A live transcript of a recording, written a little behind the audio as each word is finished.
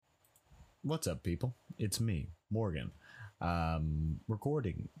What's up, people? It's me, Morgan,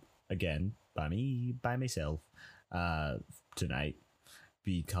 recording again by myself tonight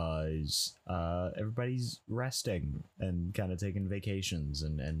because everybody's resting and kind of taking vacations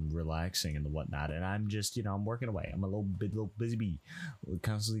and relaxing and whatnot, and I'm just I'm working away. I'm a little busy bee,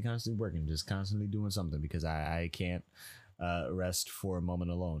 constantly working, just constantly doing something because I can't rest for a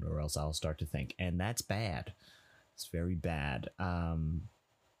moment alone, or else I'll start to think, and that's bad. It's very bad.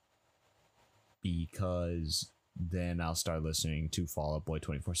 Because then I'll start listening to Fall Out Boy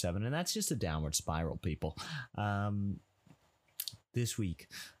 24/7, and that's just a downward spiral, people. This week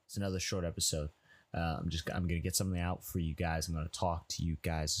it's another short episode. I'm gonna get something out for you guys. I'm gonna talk to you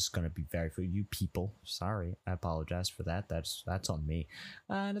guys. It's gonna be very for you people. Sorry, I apologize for that. That's on me.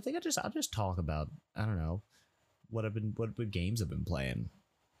 And I think I'll just talk about, I don't know, what games I've been playing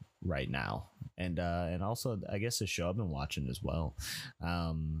right now, and also I guess the show I've been watching as well.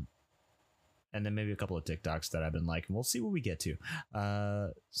 And then maybe a couple of TikToks that I've been liking. We'll see what we get to.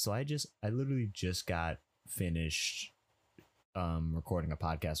 So I literally just got finished recording a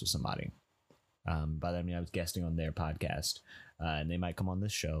podcast with somebody. By that I mean I was guesting on their podcast, and they might come on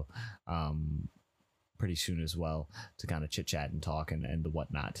this show pretty soon as well to kind of chit chat and talk and the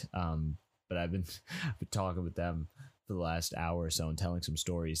whatnot. But I've been talking with them for the last hour or so and telling some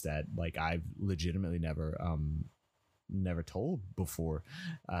stories that like I've legitimately never told before.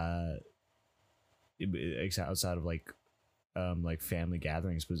 Outside of like family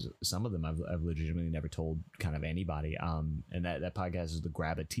gatherings, but some of them I've legitimately never told kind of anybody. And that podcast is the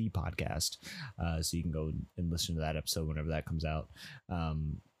Grab a Tea podcast. So you can go and listen to that episode whenever that comes out.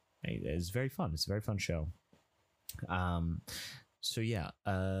 It's very fun. It's a very fun show. So yeah,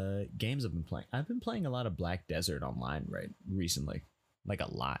 games I've been playing. I've been playing a lot of Black Desert Online recently, like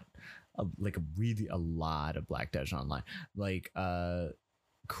a lot, like a lot of Black Desert Online. Like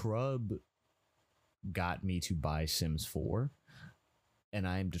Crub got me to buy Sims 4, and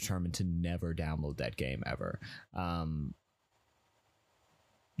I am determined to never download that game ever. I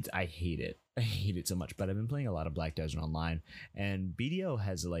hate it. I hate it so much, but I've been playing a lot of Black Desert Online, and BDO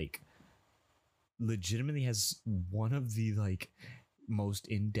has legitimately has one of the most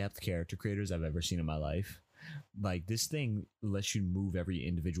in-depth character creators I've ever seen in my life. Like, this thing lets you move every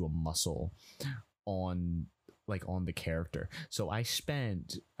individual muscle on the character. So I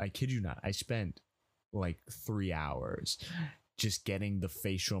kid you not, I spent like 3 hours just getting the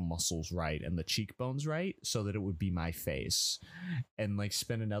facial muscles right and the cheekbones right so that it would be my face, and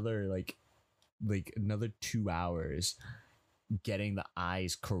spend another another 2 hours getting the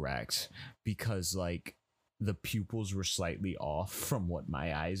eyes correct because the pupils were slightly off from what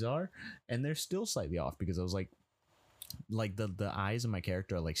my eyes are, and they're still slightly off because I was like the eyes of my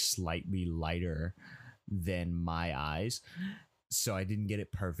character are slightly lighter than my eyes. So I didn't get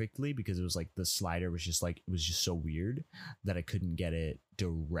it perfectly because it was the slider was just it was just so weird that I couldn't get it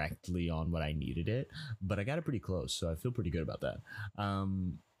directly on what I needed it, but I got it pretty close, so I feel pretty good about that.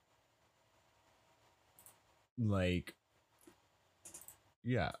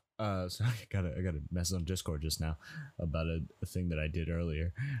 Yeah. So I got a message on Discord just now about a thing that I did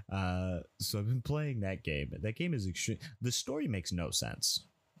earlier. So I've been playing that game. That game is extreme. The story makes no sense.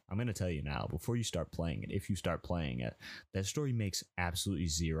 I'm going to tell you now, before you start playing it, if you start playing it, that story makes absolutely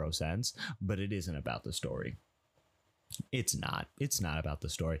zero sense, but it isn't about the story. It's not about the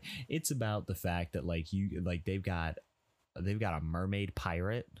story. It's about the fact that they've got a mermaid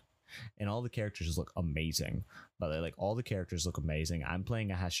pirate, and all the characters look amazing. But all the characters look amazing. I'm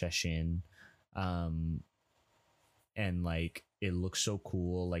playing a Hashashin, and it looks so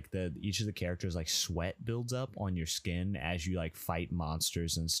cool. Each of the characters sweat builds up on your skin as you fight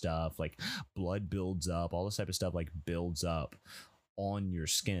monsters and stuff. Blood builds up, all this type of stuff builds up on your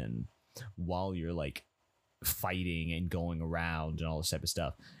skin while you're fighting and going around and all this type of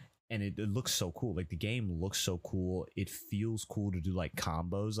stuff. And it looks so cool. The game looks so cool. It feels cool to do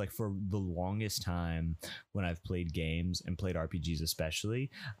combos. For the longest time when I've played games and played RPGs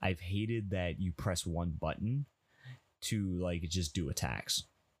especially, I've hated that you press one button to just do attacks,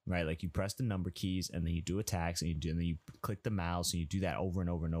 right? You press the number keys and then you do attacks, and then you click the mouse and you do that over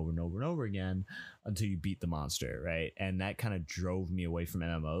and over and over and over and over again until you beat the monster, right? And that kind of drove me away from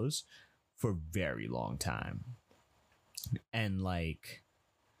MMOs for a very long time. And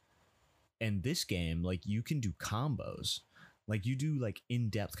in this game, you can do combos. You do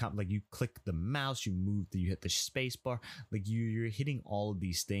in-depth you click the mouse, you move, you hit the space bar, you're hitting all of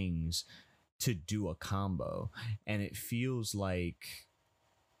these things to do a combo, and it feels like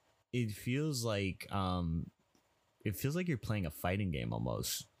you're playing a fighting game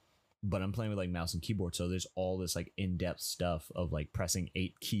almost. but I'm playing with like mouse and keyboard, so there's all this like in-depth stuff of like pressing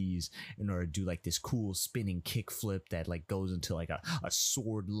 8 keys in order to do like this cool spinning kickflip that like goes into like a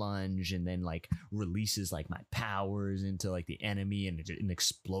sword lunge and then like releases like my powers into like the enemy and it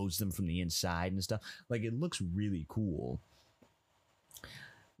explodes them from the inside and stuff. Like it looks really cool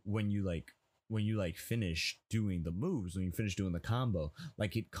when you finish doing the moves, when you finish doing the combo.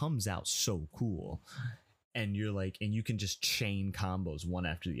 Like it comes out so cool. And you're like, and you can just chain combos one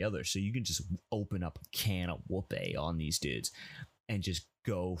after the other. So you can just open up a can of whoopee on these dudes and just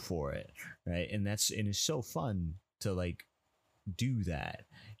go for it. Right. And it's so fun to like do that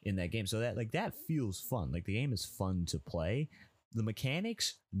in that game. So that feels fun. Like the game is fun to play. The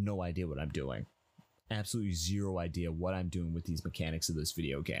mechanics, no idea what I'm doing. Absolutely zero idea what I'm doing with these mechanics of this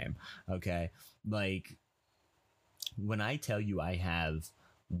video game. Okay. Like when I tell you I have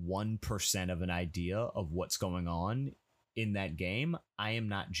 1% of an idea of what's going on in that game, I am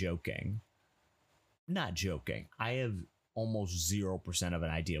not joking. Not joking. I have almost 0% of an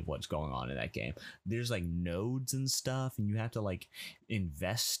idea of what's going on in that game. There's like nodes and stuff, and you have to like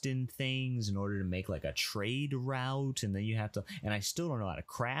invest in things in order to make like a trade route, and then you have to, and I still don't know how to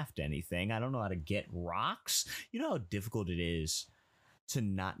craft anything. I don't know how to get rocks. You know how difficult it is to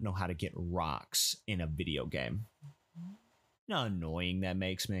not know how to get rocks in a video game? You know how annoying that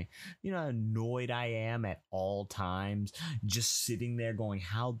makes me? You know how annoyed I am at all times just sitting there going,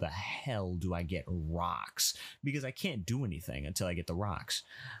 how the hell do I get rocks? Because I can't do anything until I get the rocks.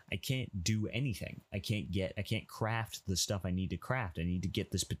 I can't do anything. I can't craft the stuff I need to craft. I need to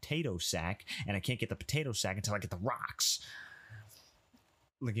get this potato sack, and I can't get the potato sack until I get the rocks.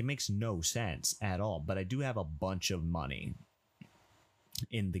 Like, it makes no sense at all. But I do have a bunch of money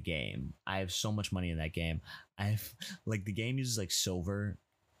in the game. I have so much money in that game. I've like, the game uses like silver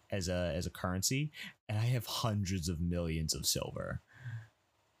as a currency, and I have hundreds of millions of silver.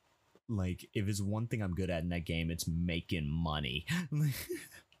 Like, if it's one thing I'm good at in that game, it's making money.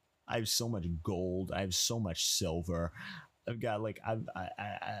 I have so much gold. I have so much silver. I've got like I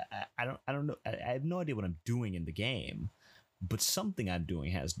don't know. I have no idea what I'm doing in the game, but something I'm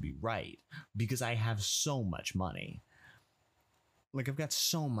doing has to be right because I have so much money. Like, I've got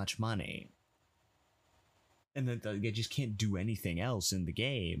so much money, and then I just can't do anything else in the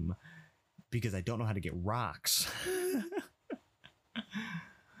game because I don't know how to get rocks.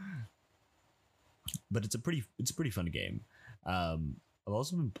 But it's a pretty fun game. I've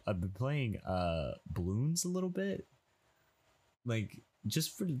been playing Bloons a little bit, like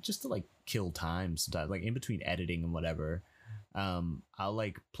just to like kill time sometimes, like in between editing and whatever. I'll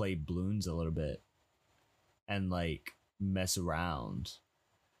like play Bloons a little bit and like mess around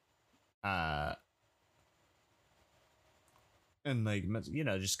and like, you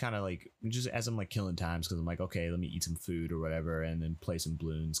know, just kind of like, just as I'm like killing times, because I'm like, okay, let me eat some food or whatever, and then play some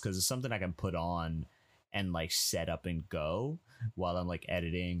Bloons, because it's something I can put on and like set up and go while I'm like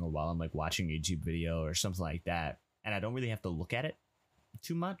editing or while I'm like watching a YouTube video or something like that, and I don't really have to look at it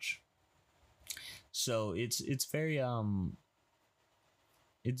too much. So it's very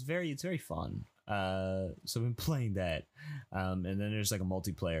fun. So I've been playing that, and then there's like a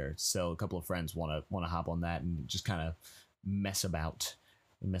multiplayer, so a couple of friends want to hop on that and just kind of mess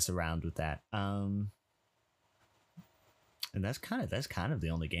around with that. And that's kind of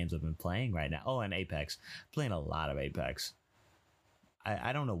the only games I've been playing right now. Oh, and Apex, playing a lot of Apex.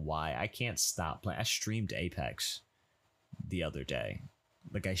 I don't know why I can't stop playing. I streamed Apex the other day.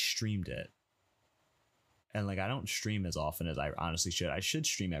 Like, I streamed it. And like, I don't stream as often as I honestly should. I should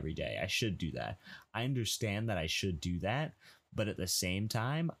stream every day. I should do that. I understand that I should do that, but at the same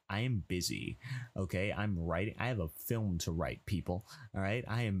time, I am busy. Okay, I'm writing. I have a film to write, people. All right,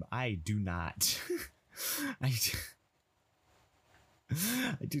 I do not. I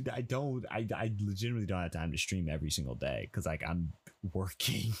legitimately don't have time to stream every single day because like I'm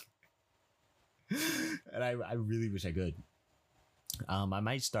working, and I really wish I could. I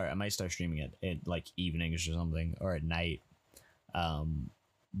might start streaming it at like evenings or something, or at night,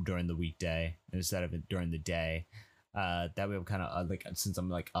 during the weekday instead of during the day. That way I'm kind of like, since I'm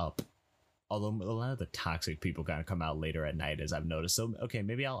like up, although a lot of the toxic people kind of come out later at night, as I've noticed. So okay,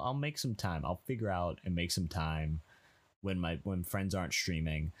 maybe I'll make some time. I'll figure out and make some time when friends aren't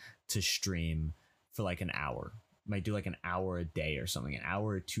streaming to stream for like an hour. Might do like an hour a day or something, an hour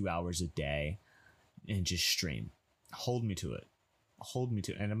or 2 hours a day, and just stream. Hold me to it.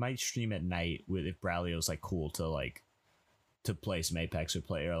 And I might stream at night with, if Braulio's like cool to play some Apex or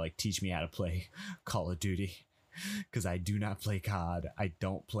like teach me how to play Call of Duty, because I do not play COD. I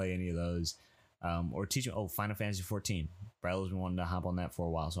don't play any of those. Or teach me Final Fantasy 14. Braulio's been wanting to hop on that for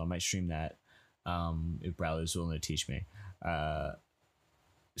a while, so I might stream that if Braulio's willing to teach me.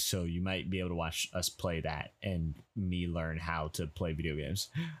 So you might be able to watch us play that and me learn how to play video games.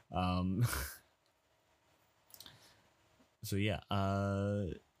 Um, so yeah,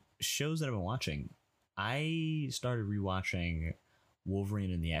 shows that I've been watching. I started rewatching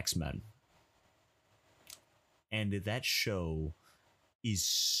Wolverine and the X-Men, and that show is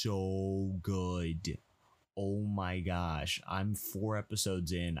so good. Oh my gosh, I'm 4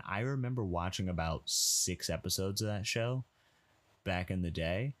 episodes in. I remember watching about 6 episodes of that show back in the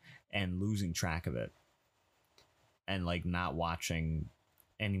day and losing track of it and like not watching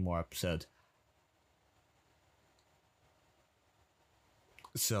any more episodes.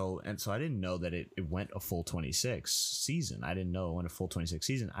 So I didn't know that it went a full 26 season. I didn't know it went a full 26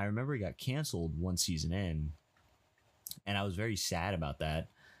 season. I remember it got canceled one season in, and I was very sad about that,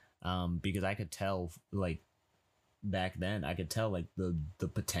 because I could tell, like, back then I could tell like the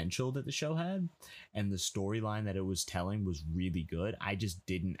potential that the show had, and the storyline that it was telling was really good. I just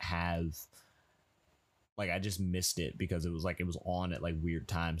didn't have, like, I just missed it because it was like it was on at like weird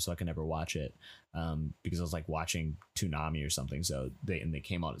times, so I could never watch it, because I was like watching Toonami or something. So they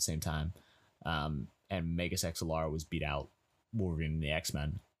came out at the same time, and Megas XLR was beat out Wolverine and the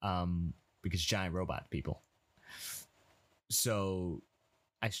X-Men, because giant robot people. So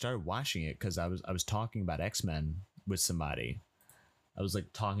I started watching it because I was talking about X-Men with somebody. I was like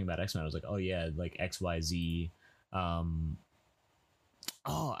talking about X-Men. I was like, oh yeah, like XYZ. I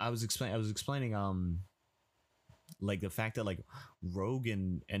was explaining like the fact that like Rogue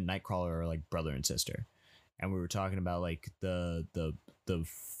and Nightcrawler are like brother and sister, and we were talking about like the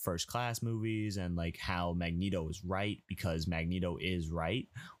First Class movies and like how Magneto is right because Magneto is right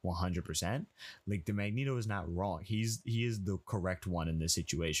 100%. Like the Magneto is not wrong. He is the correct one in this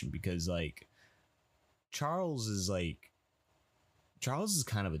situation, because like Charles is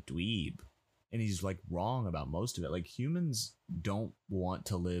kind of a dweeb, and he's like wrong about most of it. Like humans don't want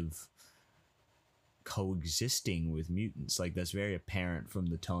to live coexisting with mutants. Like that's very apparent from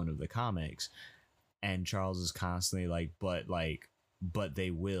the tone of the comics. And Charles is constantly like, but they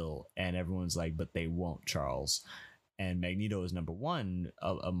will, and everyone's like, but they won't, Charles. And Magneto is number one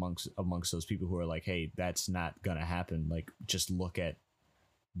amongst those people who are like, hey, that's not gonna happen. Like, just look at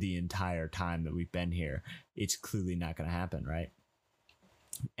the entire time that we've been here. It's clearly not gonna happen, right?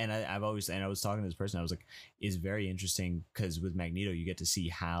 And I was talking to this person. I was like, it's very interesting because with Magneto, you get to see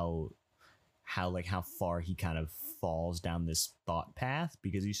how far he kind of falls down this thought path,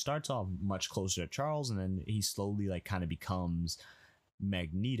 because he starts off much closer to Charles, and then he slowly like kind of becomes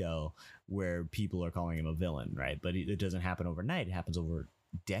Magneto, where people are calling him a villain, right? But it doesn't happen overnight. It happens over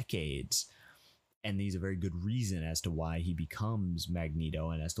decades. And there's a very good reason as to why he becomes Magneto,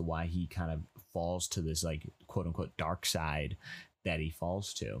 and as to why he kind of falls to this like quote unquote dark side that he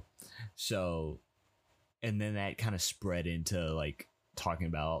falls to. So, and then that kind of spread into like talking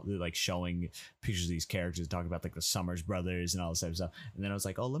about like showing pictures of these characters, talking about like the Summers brothers and all this type of stuff. And then I was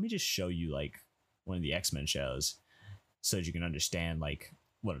like, oh, let me just show you like one of the X-Men shows so that you can understand like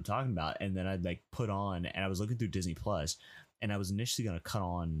what I'm talking about. And then I'd like put on, and I was looking through Disney Plus, and I was initially going to cut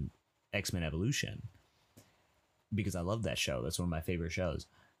on X-Men Evolution because I love that show. That's one of my favorite shows.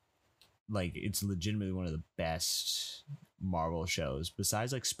 Like, it's legitimately one of the best Marvel shows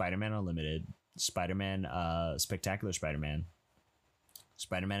besides like Spider-Man Unlimited, Spider-Man, Spectacular Spider-Man,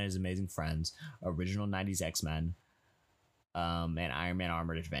 Spider-Man and His Amazing Friends, original 90s X-Men, and Iron Man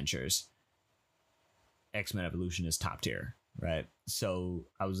Armored Adventures. X-Men Evolution is top tier, right? So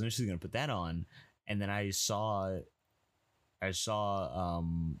I was initially going to put that on, and then I saw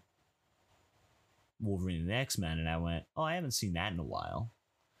Wolverine and X-Men, and I went, oh, I haven't seen that in a while.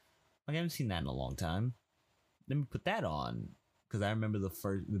 Like, I haven't seen that in a long time. Let me put that on, because I remember the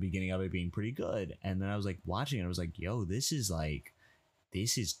beginning of it being pretty good, and then I was like watching it. I was like, yo, this is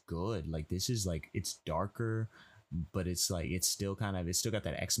good. Like, this is like, it's darker, but it's like, it's still got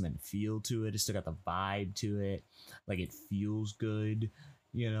that X-Men feel to it. It's still got the vibe to it. Like, it feels good.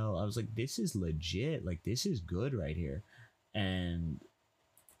 You know, I was like, this is legit. Like, this is good right here. And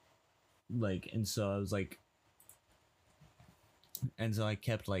like, and so I was like, and so I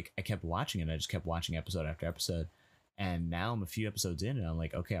kept watching it. I just kept watching episode after episode. And now I'm a few episodes in, and I'm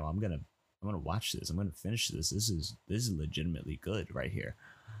like, okay, well, I'm gonna watch this. I'm gonna finish this. This is legitimately good right here.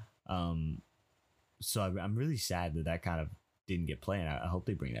 So I'm really sad that kind of didn't get played. I hope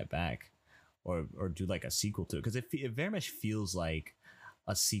they bring that back, or do like a sequel to it, because it very much feels like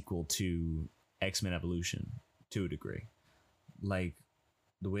a sequel to X-Men Evolution to a degree. Like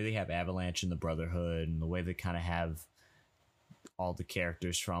the way they have Avalanche and the Brotherhood, and the way they kind of have all the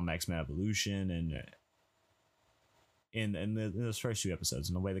characters from X-Men Evolution, and in those first few episodes,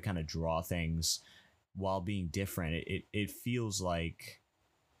 and the way they kind of draw things while being different, it feels like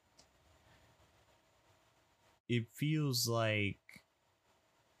it feels like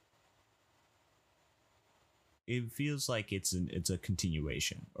it's a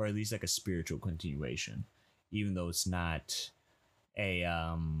continuation, or at least like a spiritual continuation, even though it's not a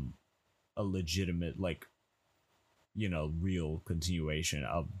legitimate, like, real continuation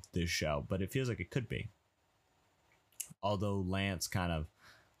of this show, but it feels like it could be. Although Lance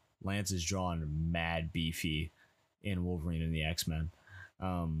is drawn mad beefy in Wolverine and the X-Men.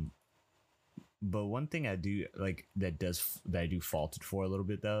 But one thing I do like that I do fault it for a little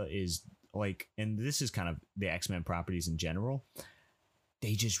bit though is, like, and this is kind of the X-Men properties in general,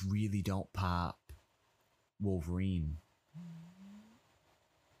 they just really don't pop Wolverine.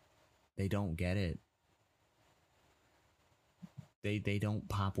 They don't get it. They don't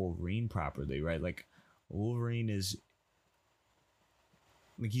pop Wolverine properly, right? Like, Wolverine is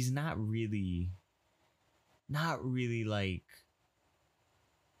like, he's not really like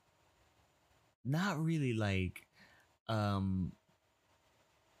not really like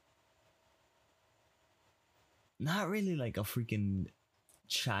a freaking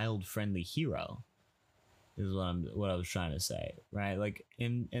child friendly hero is what I was trying to say, right? Like,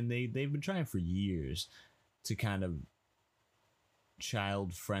 and they've been trying for years to kind of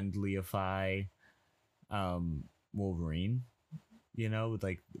child friendlyify Wolverine,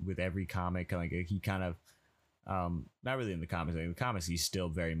 with every comic. Like, he kind of not really in the comics. Like, in the comics he's still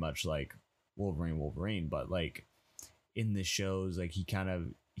very much like Wolverine, but like in the shows, like, there's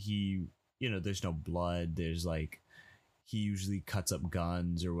no blood, there's like, he usually cuts up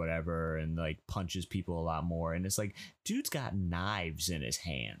guns or whatever and like punches people a lot more, and it's like, dude's got knives in his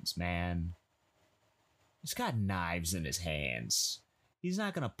hands, man. He's got knives in his hands. He's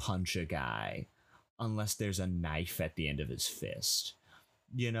not gonna punch a guy unless there's a knife at the end of his fist.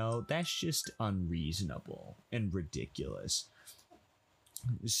 That's just unreasonable and ridiculous.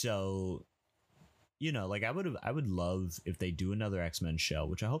 So, like, I would love if they do another X-Men show,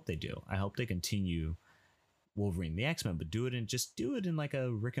 which I hope they do. I hope they continue Wolverine the X-Men, but do it in like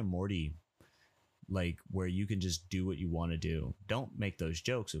a Rick and Morty, like, where you can just do what you want to do. Don't make those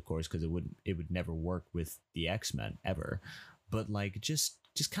jokes, of course, because it would never work with the X-Men ever. But like, just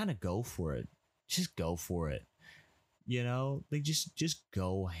kind of go for it. Just go for it. Like, just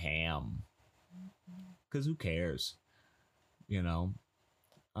go ham. Because who cares?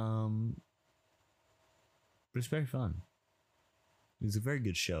 But it's very fun. It's a very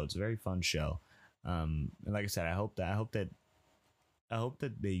good show. It's a very fun show. And like I said, I hope that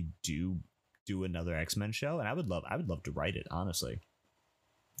they do another X-Men show, and I would love to write it, honestly.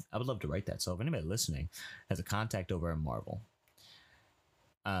 I would love to write that. So if anybody listening has a contact over at Marvel,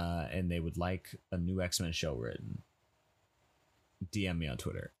 and they would like a new X-Men show written, DM me on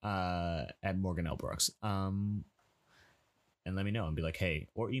Twitter at Morgan L. Brooks. And let me know and be like, hey,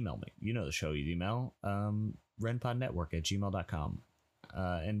 or email me. The show, you email renpodnetwork@gmail.com,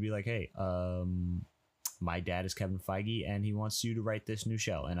 and be like, hey, my dad is Kevin Feige and he wants you to write this new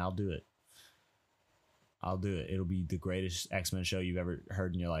show, and I'll do it. It'll be the greatest X-Men show you've ever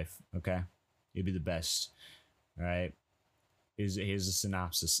heard in your life. Okay, it'll be the best. All right, here's the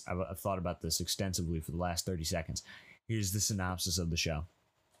synopsis. I've thought about this extensively for the last 30 seconds. Here's the synopsis of the show.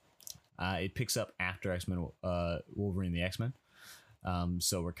 It picks up after X-Men, Wolverine the X-Men.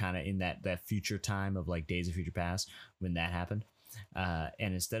 So we're kind of in that future time of like Days of Future Past when that happened.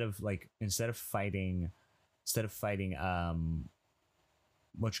 And instead of fighting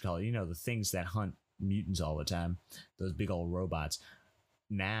what you call it, the things that hunt mutants all the time, those big old robots.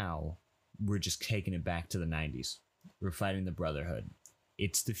 Now we're just taking it back to the 90s. We're fighting the Brotherhood.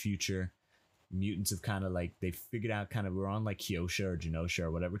 It's the future. Mutants have kind of like, they figured out kind of, we're on like Kyosha or Genosha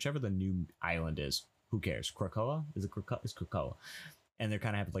or whatever, whichever the new island is. Who cares? Krakoa? Is it Krakoa? It's Krakoa. And they're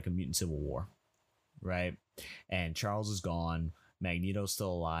kind of having like a mutant civil war, right? And Charles is gone. Magneto's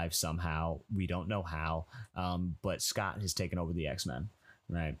still alive somehow. We don't know how. But Scott has taken over the X-Men,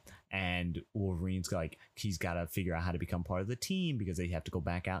 right? And Wolverine's like, he's got to figure out how to become part of the team because they have to go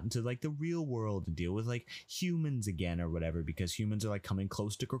back out into like the real world and deal with like humans again or whatever, because humans are like coming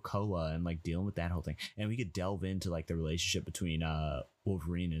close to Krakoa and like dealing with that whole thing. And we could delve into like the relationship between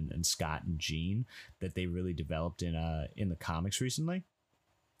Wolverine and Scott and Jean that they really developed in the comics recently.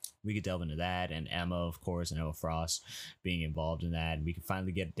 We could delve into that, and Emma, of course, and Emma Frost being involved in that. And we could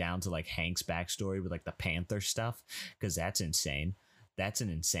finally get down to like Hank's backstory with like the Panther stuff, because that's insane. That's an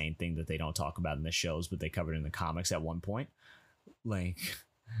insane thing that they don't talk about in the shows, but they covered in the comics at one point. Like,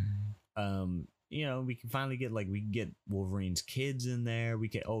 we can finally get we can get Wolverine's kids in there.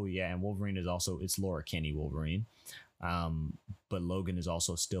 And Wolverine is also, it's Laura Kinney Wolverine. But Logan is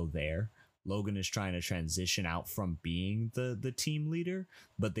also still there. Logan is trying to transition out from being the team leader,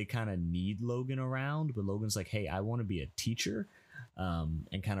 but they kind of need Logan around. But Logan's like, hey, I want to be a teacher,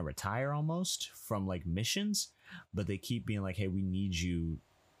 and kind of retire almost from like missions. But they keep being like, hey, we need you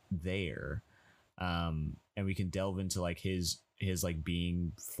there. And we can delve into like his like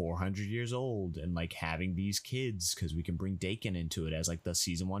being 400 years old and like having these kids, because we can bring Dakin into it as like the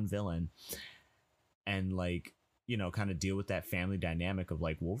season 1 villain, and like, you know, kind of deal with that family dynamic of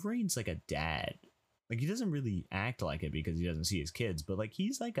like Wolverine's like a dad. Like, he doesn't really act like it because he doesn't see his kids, but like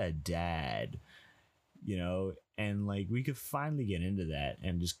he's like a dad, you know. And like we could finally get into that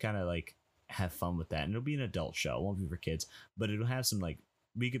and just kind of like have fun with that. And it'll be an adult show, it won't be for kids, but it'll have some like,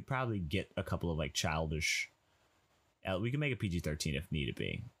 we could probably get a couple of like childish, we can make a PG-13 if need to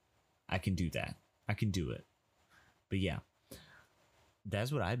be. I can do that. I can do it. But yeah,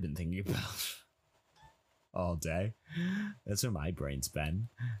 that's what I've been thinking about all day. That's where my brain's been.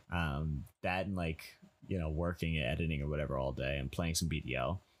 That and like, you know, working, editing or whatever all day, and playing some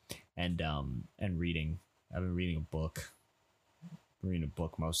BDO, and reading. I've been reading a book.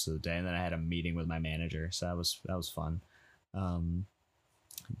 Most of the day, and then I had a meeting with my manager, so that was fun.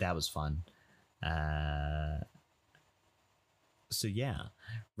 That was fun. So yeah,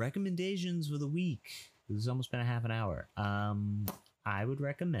 recommendations for the week. This has almost been a half an hour. I would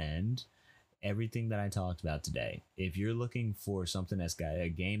recommend everything that I talked about today. If you're looking for something that's got a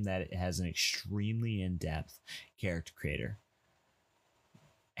game that has an extremely in-depth character creator,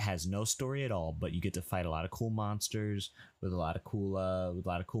 has no story at all, but you get to fight a lot of cool monsters with a lot of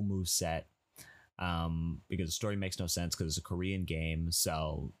cool moves set. Because the story makes no sense because it's a Korean game,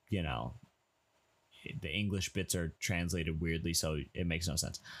 so you know the English bits are translated weirdly, so it makes no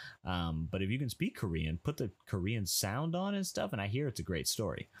sense. But if you can speak Korean, put the Korean sound on and stuff, and I hear it's a great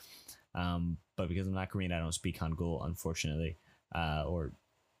story. But because I'm not Korean, I don't speak Hangul, unfortunately. I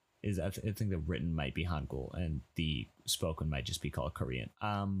think the written might be Hangul and the spoken might just be called Korean.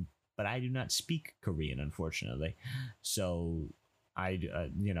 But I do not speak Korean, unfortunately. So I've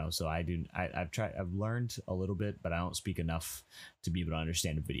learned a little bit, but I don't speak enough to be able to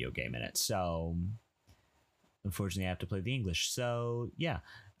understand a video game in it. So unfortunately I have to play the English. So yeah.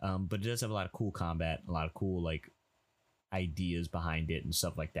 But it does have a lot of cool combat, a lot of cool like ideas behind it and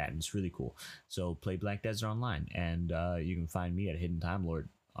stuff like that, and it's really cool. So play Black Desert Online, and you can find me at Hidden Time Lord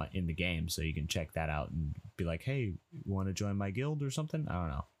in the game, so you can check that out and be like, hey, you want to join my guild or something? I don't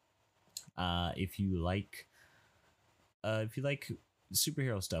know. If you like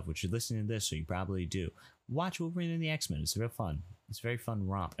superhero stuff, which you're listening to this, so you probably do, watch Wolverine and the X-Men. It's real fun. It's a very fun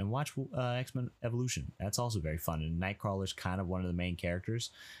romp. And watch X-Men Evolution. That's also very fun. And Nightcrawler's kind of one of the main characters,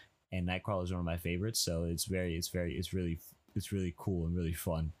 and Nightcrawler's one of my favorites. So it's really cool and really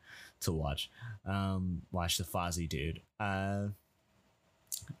fun to watch. Watch the Fozzie dude.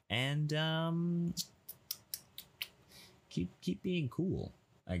 And keep being cool,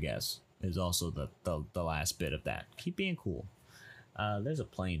 I guess, is also the last bit of that. Keep being cool. There's a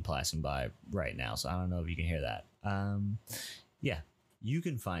plane passing by right now, so I don't know if you can hear that. Yeah, you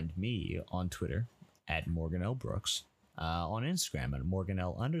can find me on Twitter at Morgan L. Brooks, on Instagram at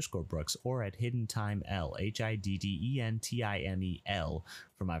Morgan_L_Brooks, or at Hidden Time L, HIDDENTIMEL,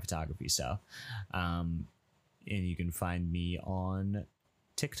 for my photography stuff. And you can find me on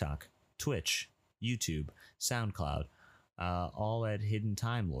TikTok, Twitch, YouTube, SoundCloud, all at Hidden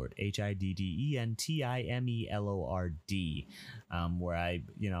Time Lord, HIDDENTIMELORD, where I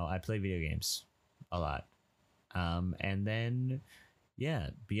play video games a lot. And then, yeah,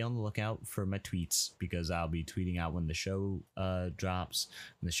 be on the lookout for my tweets, because I'll be tweeting out when the show drops,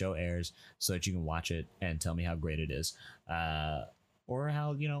 when the show airs, so that you can watch it and tell me how great it is, or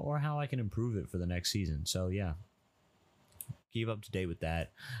how I can improve it for the next season. So yeah, keep up to date with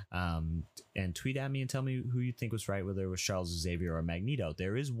that, and tweet at me and tell me who you think was right, whether it was Charles Xavier or Magneto.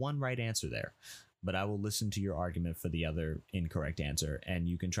 There is one right answer there, but I will listen to your argument for the other incorrect answer, and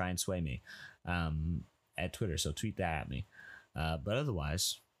you can try and sway me at Twitter. So tweet that at me. But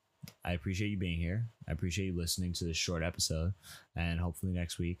otherwise, I appreciate you being here. I appreciate you listening to this short episode, and hopefully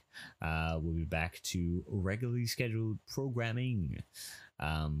next week we'll be back to regularly scheduled programming.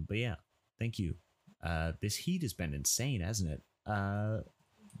 But yeah, thank you. This heat has been insane, hasn't it?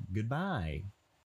 Goodbye.